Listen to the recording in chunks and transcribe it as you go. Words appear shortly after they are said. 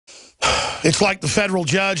It's like the federal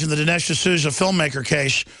judge in the Dinesh D'Souza filmmaker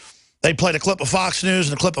case. They played a clip of Fox News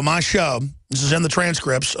and a clip of my show. This is in the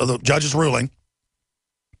transcripts of the judge's ruling,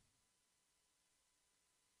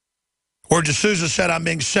 where D'Souza said, I'm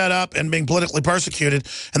being set up and being politically persecuted.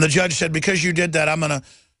 And the judge said, because you did that, I'm going to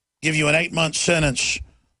give you an 8-month sentence,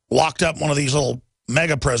 locked up in one of these little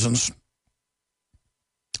mega prisons.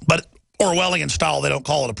 But Orwellian style, they don't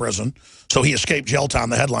call it a prison. So he escaped jail time,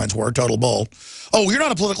 the headlines were, total bull. Oh, you're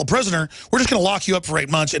not a political prisoner. We're just going to lock you up for 8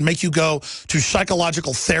 months and make you go to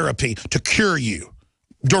psychological therapy to cure you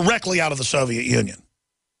directly out of the Soviet Union.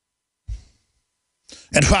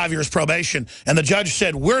 And 5 years probation. And the judge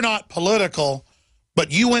said, we're not political,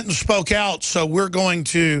 but you went and spoke out, so we're going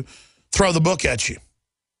to throw the book at you.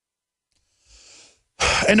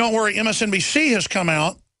 And don't worry, MSNBC has come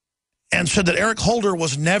out and said that Eric Holder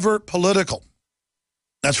was never political.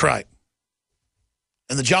 That's right.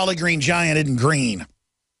 And the Jolly Green Giant isn't green.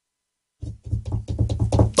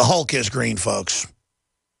 The Hulk is green, folks.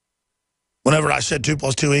 Whenever I said 2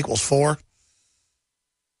 + 2 = 4,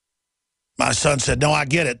 my son said, no, I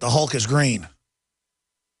get it. The Hulk is green.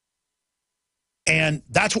 And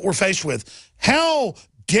that's what we're faced with. How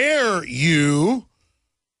dare you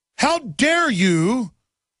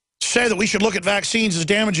say that we should look at vaccines as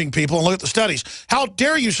damaging people and look at the studies? How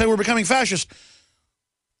dare you say we're becoming fascist?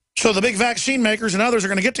 So the big vaccine makers and others are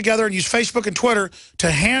going to get together and use Facebook and Twitter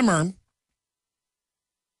to hammer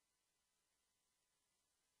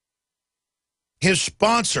his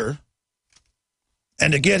sponsor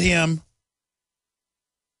and to get him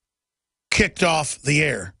kicked off the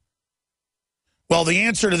air. Well, the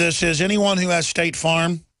answer to this is anyone who has State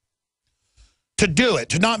Farm, to do it,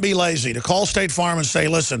 to not be lazy, to call State Farm and say,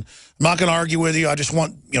 listen, I'm not going to argue with you. I just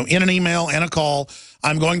want, in an email and a call,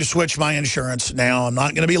 I'm going to switch my insurance now. I'm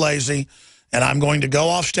not going to be lazy, and I'm going to go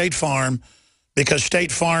off State Farm because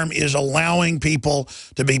State Farm is allowing people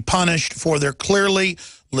to be punished for their clearly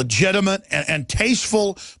legitimate and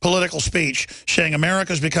tasteful political speech, saying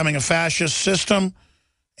America's becoming a fascist system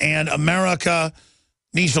and America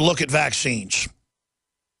needs to look at vaccines.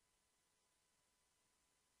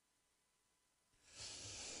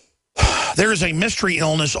 There is a mystery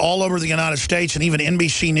illness all over the United States, and even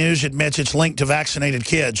NBC News admits it's linked to vaccinated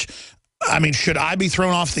kids. I mean, should I be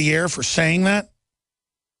thrown off the air for saying that?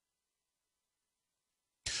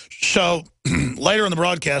 So later in the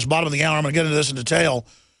broadcast, bottom of the hour, I'm going to get into this in detail.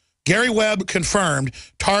 Gary Webb confirmed,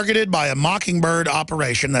 targeted by a Mockingbird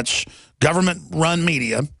operation, that's government-run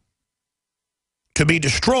media, to be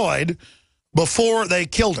destroyed before they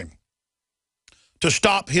killed him, to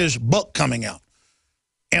stop his book coming out.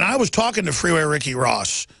 And I was talking to Freeway Ricky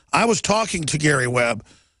Ross. I was talking to Gary Webb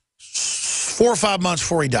 4 or 5 months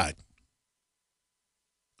before he died.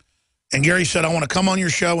 And Gary said, I want to come on your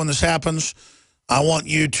show when this happens. I want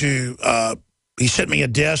you to, he sent me a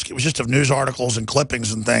disc. It was just of news articles and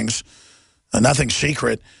clippings and things. Nothing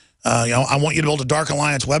secret. I want you to build a Dark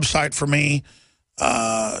Alliance website for me.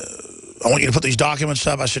 I want you to put these documents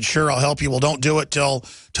up. I said, sure, I'll help you. Well, don't do it till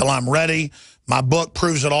I'm ready. My book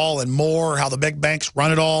proves it all and more, how the big banks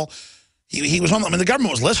run it all. He was on, I mean, the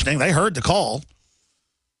government was listening. They heard the call.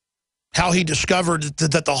 How he discovered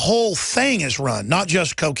that the whole thing is run, not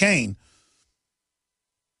just cocaine.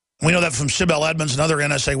 We know that from Sibel Edmonds and other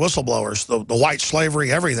NSA whistleblowers, the white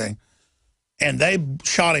slavery, everything. And they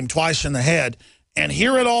shot him twice in the head. And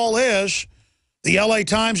here it all is. The LA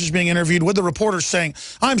Times is being interviewed with the reporters saying,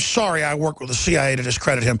 I'm sorry I worked with the CIA to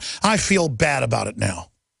discredit him. I feel bad about it now.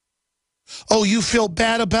 Oh, you feel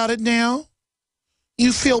bad about it now?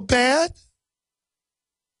 You feel bad?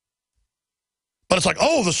 But it's like,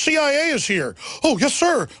 oh, the CIA is here. Oh, yes,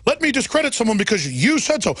 sir. Let me discredit someone because you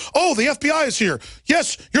said so. Oh, the FBI is here.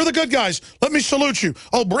 Yes, you're the good guys. Let me salute you.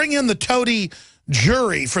 Oh, bring in the toady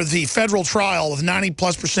jury for the federal trial with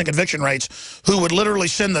 90+% conviction rates who would literally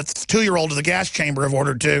send the 2-year-old to the gas chamber if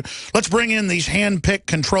ordered to. Let's bring in these hand-picked,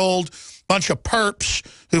 controlled bunch of perps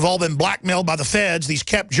who've all been blackmailed by the feds, these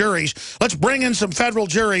kept juries. Let's bring in some federal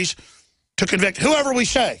juries to convict whoever we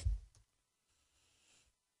say.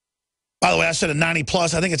 By the way, I said a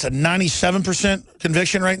 90+. I think it's a 97%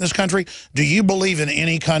 conviction rate in this country. Do you believe in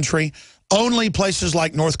any country? Only places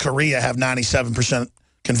like North Korea have 97%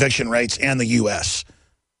 conviction rates, and the U.S.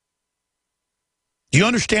 Do you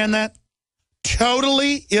understand that?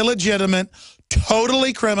 Totally illegitimate,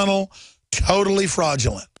 totally criminal, totally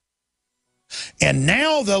fraudulent. And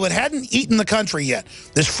now, though, it hadn't eaten the country yet.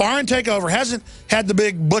 This foreign takeover hasn't had the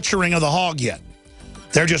big butchering of the hog yet.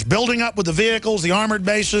 They're just building up with the vehicles, the armored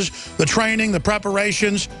bases, the training, the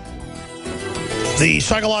preparations, the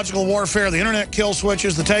psychological warfare, the internet kill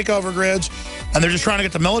switches, the takeover grids, and they're just trying to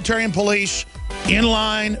get the military and police in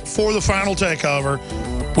line for the final takeover,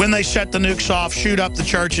 when they set the nukes off, shoot up the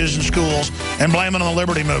churches and schools, and blame it on the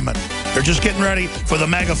liberty movement. They're just getting ready for the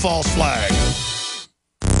mega false flag.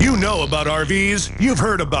 You know about RVs, you've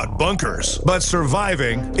heard about bunkers, but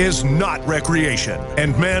surviving is not recreation,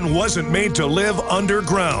 and man wasn't made to live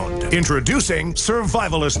underground. Introducing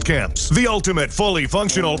Survivalist Camps, the ultimate fully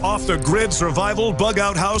functional off-the-grid survival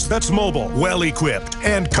bug-out house that's mobile, well-equipped,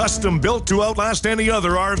 and custom-built to outlast any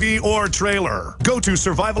other RV or trailer. Go to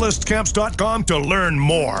survivalistcamps.com to learn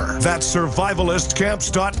more. That's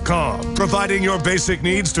survivalistcamps.com, providing your basic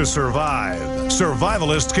needs to survive.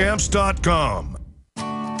 Survivalistcamps.com.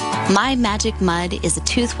 My Magic Mud is a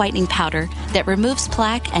tooth whitening powder that removes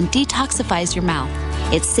plaque and detoxifies your mouth.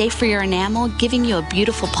 It's safe for your enamel, giving you a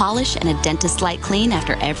beautiful polish and a dentist-like clean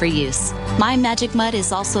after every use. My Magic Mud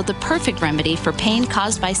is also the perfect remedy for pain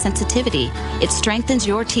caused by sensitivity. It strengthens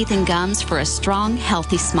your teeth and gums for a strong,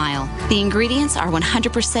 healthy smile. The ingredients are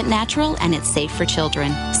 100% natural and it's safe for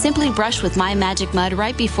children. Simply brush with My Magic Mud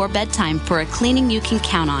right before bedtime for a cleaning you can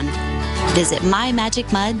count on. Visit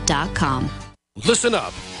mymagicmud.com. Listen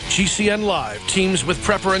up. GCN Live teams with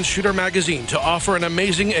Prepper and Shooter magazine to offer an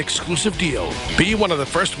amazing exclusive deal. Be one of the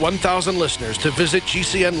first 1,000 listeners to visit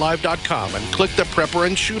GCNlive.com and click the Prepper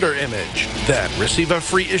and Shooter image. Then receive a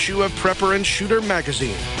free issue of Prepper and Shooter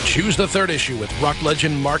magazine. Choose the third issue with rock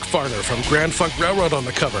legend Mark Farner from Grand Funk Railroad on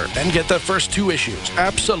the cover and get the first 2 issues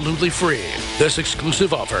absolutely free. This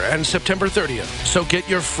exclusive offer ends September 30th, so get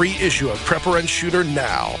your free issue of Prepper and Shooter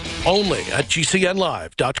now. Only at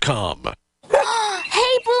GCNlive.com.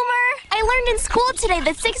 Hey, Boomer! I learned in school today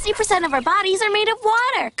that 60% of our bodies are made of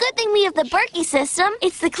water. Good thing we have the Berkey system.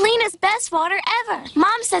 It's the cleanest, best water ever.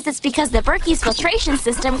 Mom says it's because the Berkey's filtration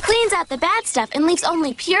system cleans out the bad stuff and leaves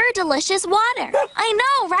only pure, delicious water. I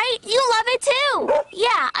know, right? You love it too.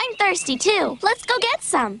 Yeah, I'm thirsty too. Let's go get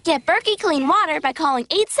some. Get Berkey clean water by calling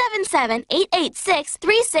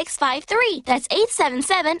 877-886-3653. That's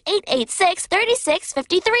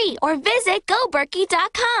 877-886-3653. Or visit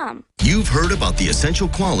goberkey.com. You've heard about the essential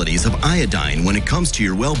qualities of iodine when it comes to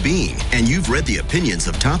your well-being, and you've read the opinions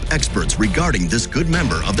of top experts regarding this good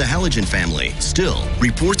member of the halogen family. Still,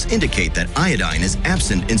 reports indicate that iodine is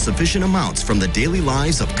absent in sufficient amounts from the daily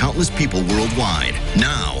lives of countless people worldwide.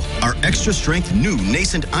 Now, our extra-strength new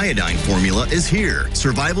nascent iodine formula is here,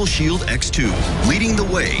 Survival Shield X2, leading the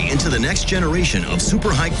way into the next generation of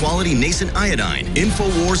super high-quality nascent iodine.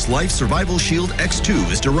 InfoWars Life Survival Shield X2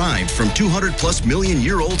 is derived from 200-plus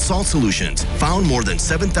million-year-old salt solutions found more than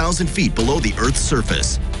 7,000 feet below the Earth's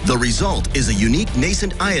surface. The result is a unique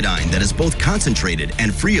nascent iodine that is both concentrated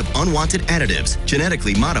and free of unwanted additives,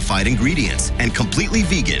 genetically modified ingredients, and completely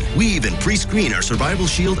vegan. We even pre-screen our Survival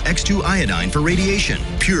Shield X2 iodine for radiation.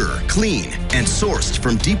 Pure, clean, and sourced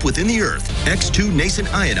from deep within the Earth, X2 nascent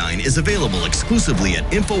iodine is available exclusively at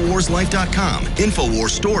InfoWarsLife.com,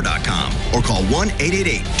 InfoWarsStore.com, or call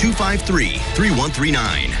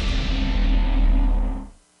 1-888-253-3139.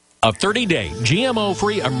 A 30-day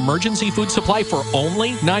GMO-free emergency food supply for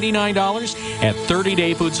only $99 at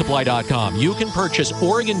 30dayfoodsupply.com. You can purchase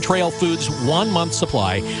Oregon Trail Foods' 1-month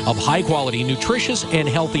supply of high-quality, nutritious, and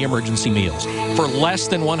healthy emergency meals. For less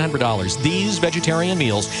than $100, these vegetarian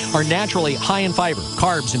meals are naturally high in fiber,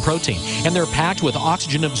 carbs, and protein, and they're packed with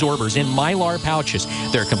oxygen absorbers in Mylar pouches.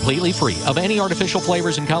 They're completely free of any artificial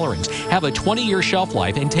flavors and colorings, have a 20-year shelf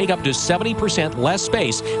life, and take up to 70% less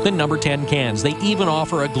space than number 10 cans. They even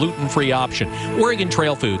offer a gluten-free option. Oregon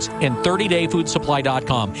Trail Foods and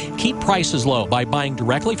 30dayfoodsupply.com keep prices low by buying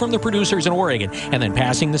directly from the producers in Oregon and then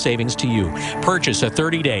passing the savings to you. Purchase a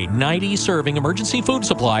 30-day, 90-serving emergency food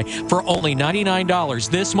supply for only $99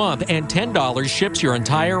 this month, and $10 ships your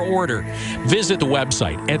entire order. Visit the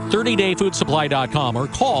website at 30dayfoodsupply.com or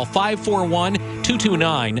call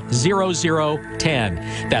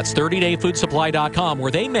 541-229-0010. That's 30dayfoodsupply.com,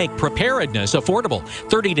 where they make preparedness affordable.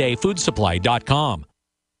 30dayfoodsupply.com.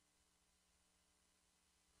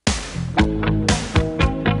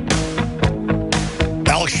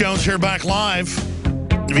 Alex Jones here, back live.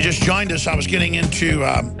 If you just joined us, I was getting into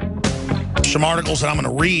some articles that I'm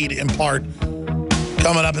going to read in part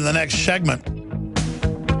coming up in the next segment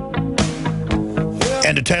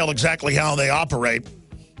and detail exactly how they operate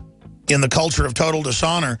in the culture of total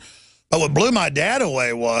dishonor. But what blew my dad away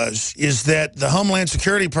is that the Homeland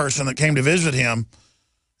Security person that came to visit him,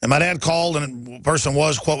 and my dad called, and the person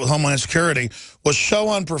was, quote, with Homeland Security, was so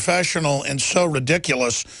unprofessional and so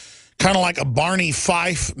ridiculous, kind of like a Barney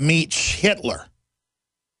Fife meets Hitler,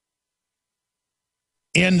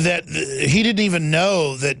 in that he didn't even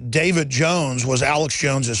know that David Jones was Alex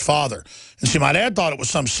Jones's father. And see, my dad thought it was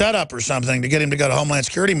some setup or something to get him to go to Homeland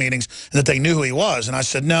Security meetings and that they knew who he was. And I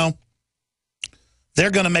said, no,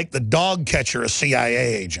 they're going to make the dog catcher a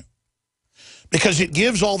CIA agent. Because it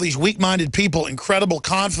gives all these weak-minded people incredible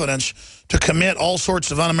confidence to commit all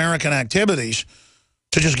sorts of un-American activities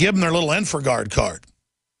to just give them their little Infraguard card.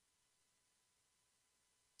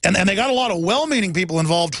 And they got a lot of well-meaning people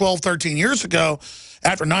involved 12, 13 years ago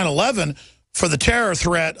after 9/11 for the terror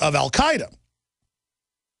threat of al-Qaeda.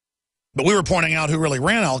 But we were pointing out who really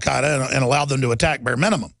ran al-Qaeda and allowed them to attack bare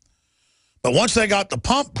minimum. But once they got the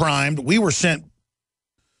pump primed, we were sent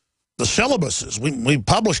the syllabuses. We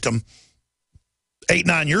published them 8,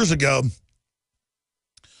 9 years ago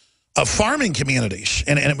of farming communities.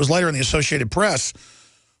 And it was later in the Associated Press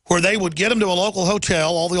where they would get them to a local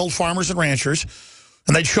hotel, all the old farmers and ranchers,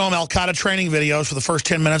 and they'd show them al-Qaeda training videos for the first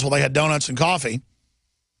 10 minutes while they had donuts and coffee.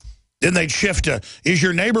 Then they'd shift to, is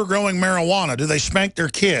your neighbor growing marijuana? Do they spank their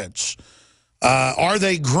kids? Are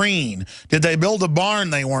they green? Did they build a barn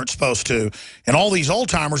they weren't supposed to? And all these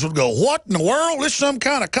old-timers would go, what in the world? This is some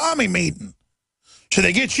kind of commie meeting. So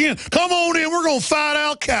they get you in. Come on in. We're going to fight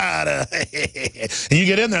al-Qaeda. And you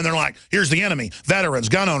get in there, and they're like, here's the enemy. Veterans,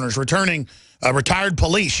 gun owners, returning retired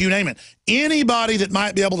police, you name it. Anybody that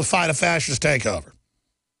might be able to fight a fascist takeover.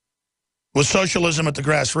 With socialism at the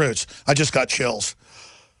grassroots. I just got chills.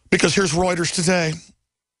 Because here's Reuters today.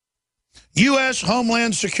 U.S.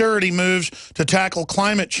 Homeland Security moves to tackle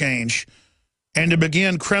climate change and to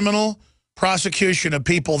begin criminal prosecution of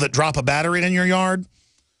people that drop a battery in your yard,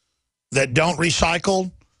 that don't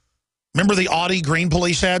recycle. Remember the Audi green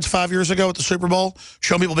police ads 5 years ago at the Super Bowl?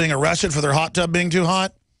 Showing people being arrested for their hot tub being too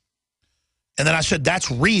hot? And then I said,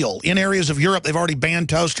 that's real. In areas of Europe, they've already banned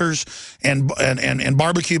toasters and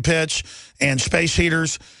barbecue pits and space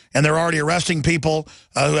heaters. And they're already arresting people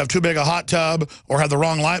who have too big a hot tub or have the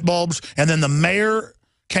wrong light bulbs. And then the mayor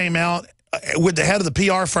came out with the head of the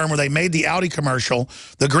PR firm where they made the Audi commercial,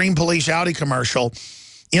 the Green Police Audi commercial,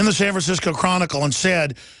 in the San Francisco Chronicle and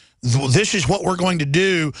said, this is what we're going to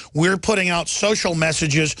do. We're putting out social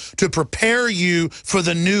messages to prepare you for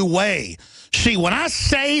the new way. See, when I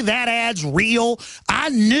say that ad's real, I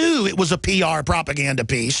knew it was a PR propaganda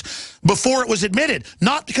piece before it was admitted.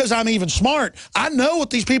 Not because I'm even smart. I know what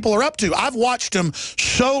these people are up to. I've watched them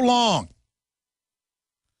so long.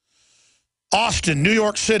 Austin, New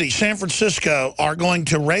York City, San Francisco are going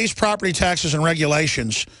to raise property taxes and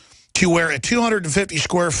regulations to where a 250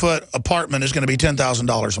 square foot apartment is going to be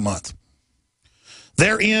 $10,000 a month.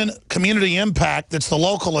 They're in Community Impact, that's the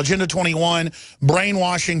local Agenda 21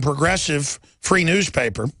 brainwashing progressive free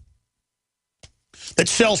newspaper that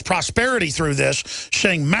sells prosperity through this,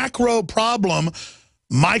 saying macro problem,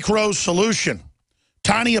 micro solution.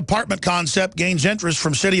 Tiny apartment concept gains interest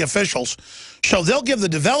from city officials. So they'll give the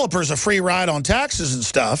developers a free ride on taxes and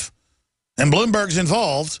stuff, and Bloomberg's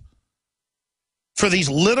involved, for these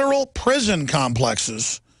literal prison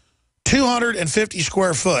complexes, 250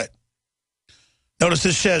 square foot. Notice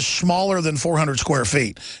this says smaller than 400 square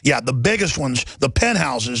feet. Yeah, the biggest ones, the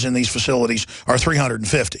penthouses in these facilities are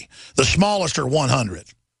 350. The smallest are 100.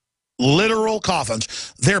 Literal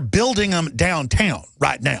coffins. They're building them downtown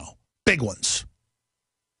right now. Big ones.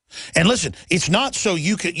 And listen, it's not so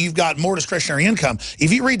you've got more discretionary income.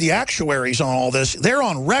 If you read the actuaries on all this, they're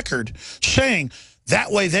on record saying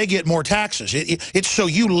that way they get more taxes. It's so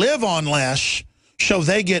you live on less, so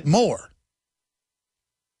they get more.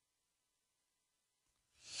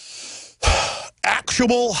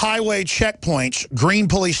 Actual highway checkpoints, green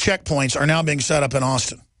police checkpoints, are now being set up in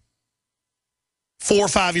Austin. 4 or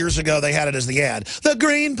 5 years ago, they had it as the ad. The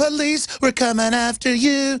green police, we're coming after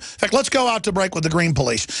you. In fact, let's go out to break with the green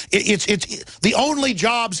police. It's the only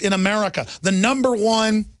jobs in America. The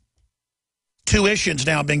 #1 tuitions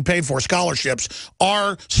now being paid for, scholarships,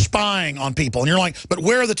 are spying on people. And you're like, but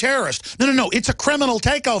where are the terrorists? No, it's a criminal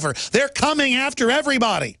takeover. They're coming after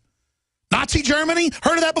everybody. Nazi Germany?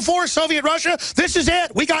 Heard of that before? Soviet Russia? This is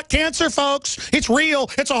it. We got cancer, folks. It's real.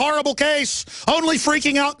 It's a horrible case. Only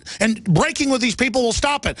freaking out and breaking with these people will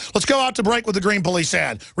stop it. Let's go out to break with the green police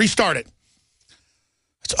ad. Restart it.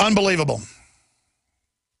 It's unbelievable.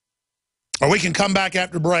 Or we can come back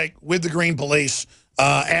after break with the green police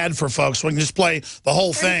ad for folks. We can just play the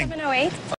whole thing.